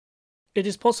It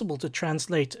is possible to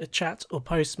translate a chat or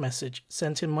post message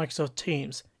sent in Microsoft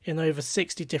Teams in over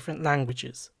 60 different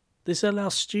languages. This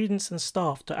allows students and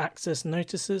staff to access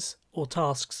notices or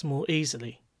tasks more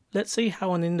easily. Let's see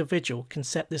how an individual can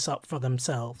set this up for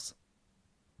themselves.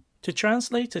 To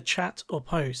translate a chat or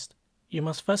post, you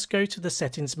must first go to the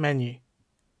Settings menu.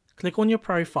 Click on your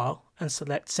profile and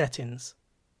select Settings.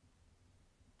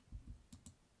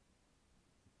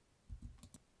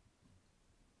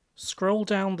 Scroll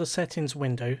down the Settings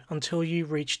window until you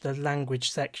reach the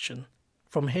Language section.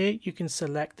 From here you can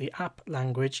select the app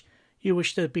language you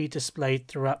wish to be displayed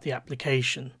throughout the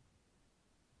application.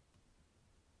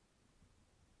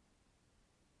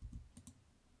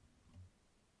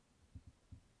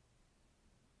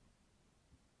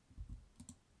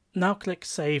 Now click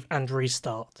Save and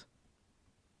Restart.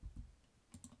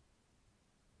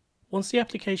 Once the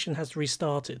application has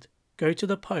restarted, go to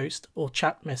the post or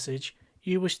chat message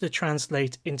you wish to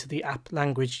translate into the app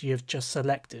language you have just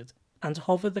selected and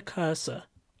hover the cursor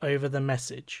over the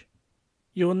message.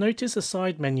 You will notice a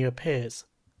side menu appears.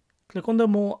 Click on the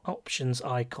More Options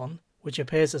icon, which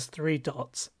appears as 3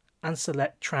 dots, and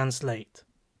select Translate.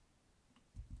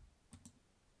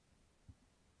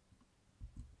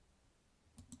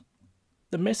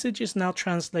 The message is now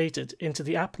translated into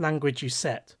the app language you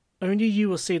set. Only you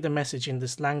will see the message in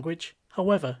this language.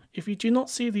 However, if you do not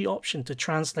see the option to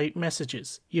translate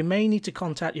messages, you may need to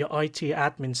contact your IT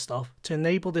admin staff to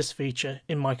enable this feature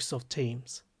in Microsoft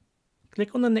Teams.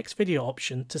 Click on the next video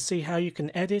option to see how you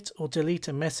can edit or delete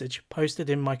a message posted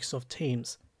in Microsoft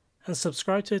Teams, and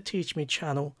subscribe to the TeachMe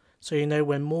channel so you know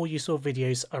when more useful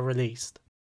videos are released.